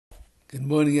Good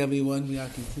morning, everyone. We are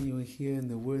continuing here in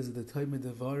the words of the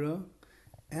DEVORAH,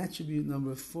 attribute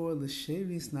number 4,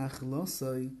 L'sheris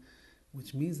nachlosai,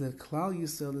 which means that Klal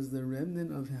Yisrael is the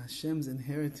remnant of Hashem's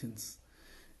inheritance.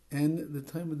 And the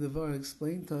DEVORAH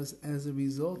explained to us as a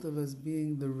result of us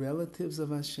being the relatives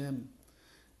of Hashem.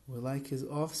 We're like His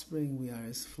offspring. We are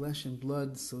His flesh and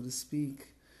blood, so to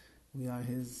speak. We are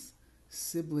His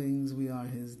siblings. We are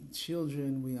His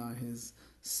children. We are His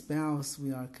spouse.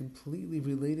 We are completely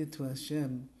related to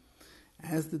Hashem.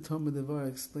 As the DEVORAH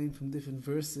explained from different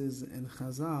verses and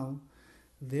Chazal,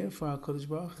 therefore HaKadosh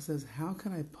Baruch Hu says, how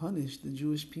can I punish the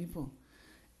Jewish people?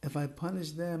 If I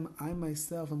punish them, I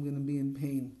myself am going to be in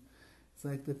pain. It's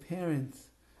like the parent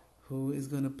who is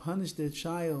going to punish their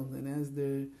child, and as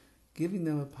they're giving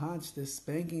them a patch, they're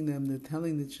spanking them, they're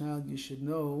telling the child, you should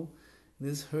know,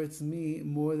 this hurts me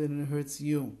more than it hurts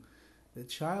you. The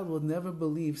child will never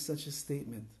believe such a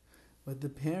statement. But the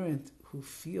parent who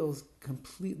feels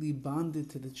completely bonded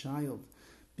to the child,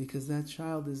 because that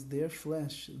child is their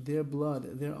flesh, their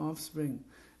blood, their offspring.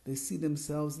 They see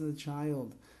themselves in the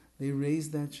child. They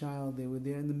raised that child. They were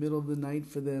there in the middle of the night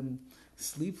for them,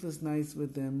 sleepless nights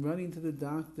with them, running to the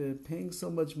doctor, paying so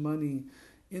much money,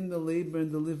 in the labor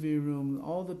and delivery room,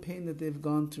 all the pain that they've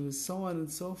gone through, so on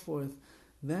and so forth.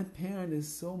 That parent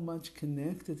is so much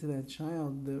connected to that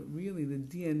child. The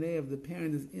DNA of the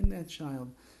parent is in that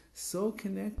child. So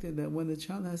connected that when the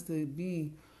child has to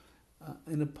be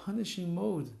in a punishing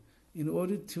mode in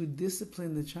order to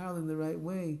discipline the child in the right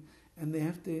way, and they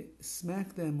have to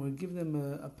smack them or give them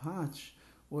a patch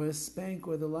or a spank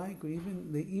or the like, or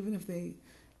even if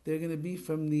they're going to be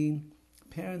from the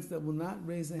parents that will not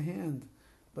raise a hand,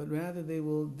 but rather they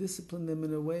will discipline them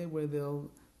in a way where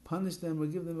they'll punish them or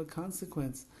give them a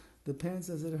consequence. The parent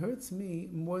says, it hurts me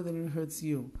more than it hurts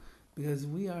you, because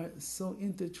we are so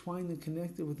intertwined and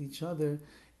connected with each other.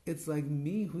 It's like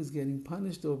me who's getting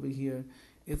punished over here.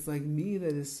 It's like me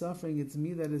that is suffering. It's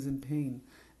me that is in pain.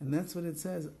 And that's what it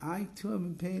says. I too am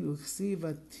in pain.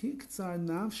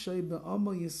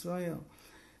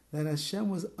 That Hashem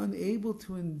was unable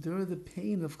to endure the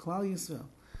pain of Klal Yisrael.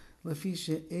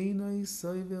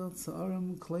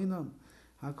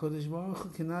 HaKadosh Baruch Hu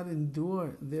cannot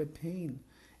endure their pain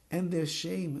and their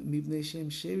shame, because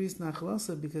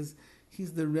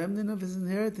He's the remnant of His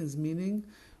inheritance, meaning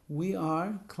we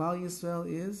are, Klal Yisrael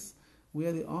we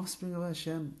are the offspring of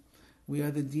Hashem. We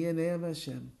are the DNA of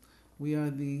Hashem. We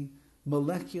are the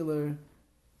molecular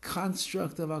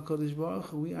construct of HaKadosh Baruch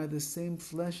Hu. We are the same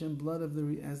flesh and blood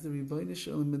as the Rabbi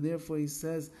Shalom, and therefore He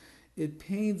says, it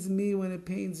pains me when it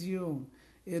pains you.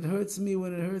 It hurts me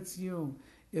when it hurts you.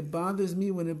 It bothers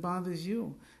me when it bothers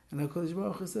you. And HaKadosh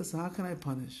Baruch Hu says, how can I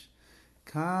punish?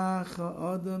 The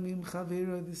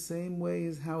same way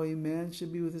is how a man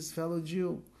should be with his fellow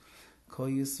Jew. All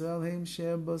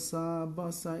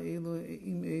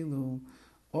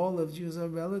of Jews are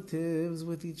relatives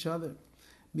with each other.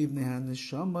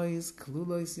 Because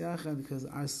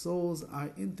our souls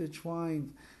are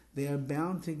intertwined. They are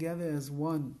bound together as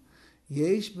one.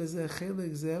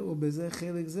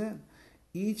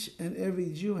 Each and every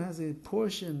Jew has a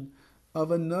portion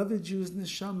of another Jew's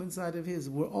neshama inside of his.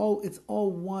 It's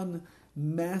all one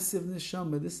massive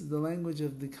neshama. This is the language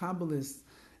of the Kabbalists.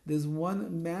 There's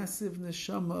one massive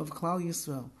neshama of Klal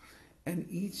Yisrael. And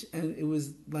it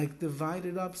was like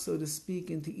divided up, so to speak,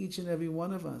 into each and every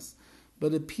one of us.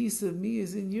 But a piece of me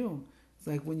is in you. It's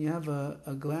like when you have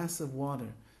a glass of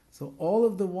water. So all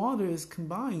of the water is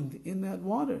combined in that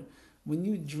water. When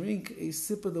you drink a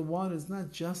sip of the water, it's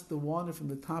not just the water from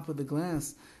the top of the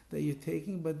glass that you're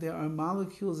taking, but there are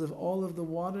molecules of all of the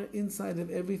water inside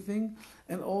of everything,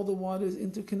 and all the water is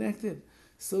interconnected.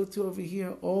 So too over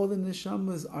here, all the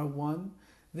neshamas are one.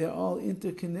 They're all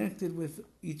interconnected with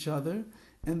each other,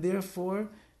 and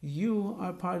therefore you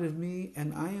are part of me,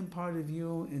 and I am part of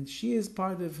you, and she is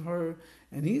part of her,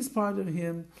 and he's part of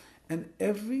him, and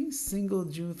every single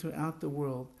Jew throughout the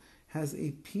world has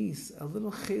a piece, a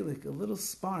little chelik, a little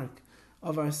spark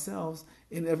of ourselves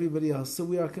in everybody else. So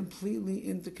we are completely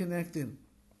interconnected.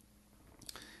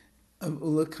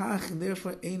 Therefore,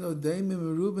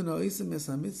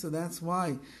 so that's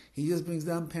why he just brings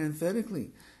down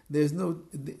parenthetically.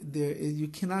 You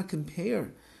cannot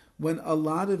compare when a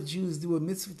lot of Jews do a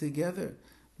mitzvah together,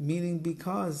 meaning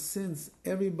because since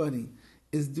everybody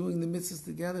is doing the mitzvahs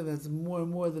together, that's more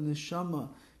and more the neshama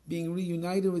being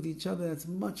reunited with each other. That's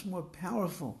much more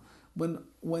powerful.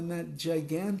 When that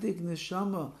gigantic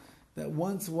neshama that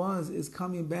once was is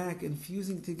coming back and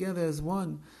fusing together as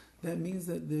one, that means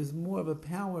that there's more of a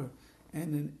power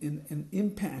and an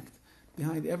impact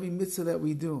behind every mitzvah that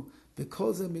we do. And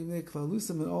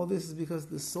all this is because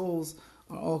the souls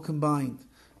are all combined.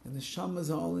 and the Neshamas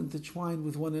are all intertwined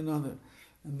with one another.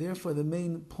 And therefore the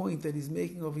main point that he's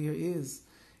making over here is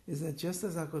that just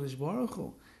as HaKadosh Baruch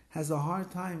Hu has a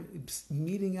hard time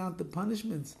meting out the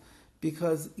punishments,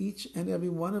 because each and every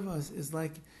one of us is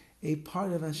like a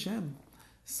part of Hashem,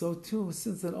 so too,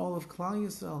 since that all of Klal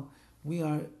Yisrael, we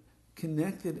are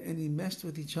connected and enmeshed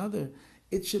with each other,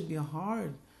 it should be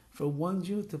hard for one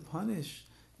Jew to punish,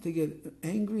 to get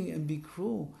angry and be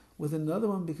cruel with another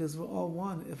one, because we're all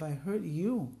one. If I hurt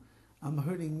you, I'm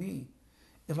hurting me.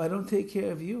 If I don't take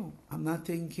care of you, I'm not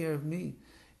taking care of me.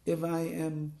 If I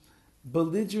am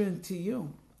belligerent to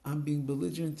you, I'm being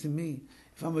belligerent to me.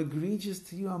 If I'm egregious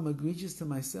to you, I'm egregious to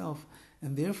myself.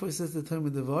 And therefore, says the term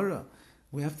of DEVORAH,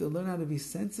 we have to learn how to be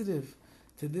sensitive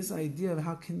to this idea of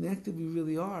how connected we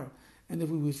really are. And if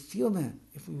we would feel that,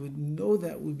 if we would know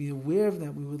that, we'd be aware of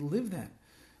that, we would live that,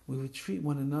 we would treat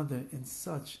one another in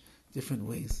such different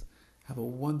ways. Have a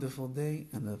wonderful day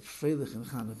and a freilich in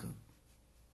Chanukah.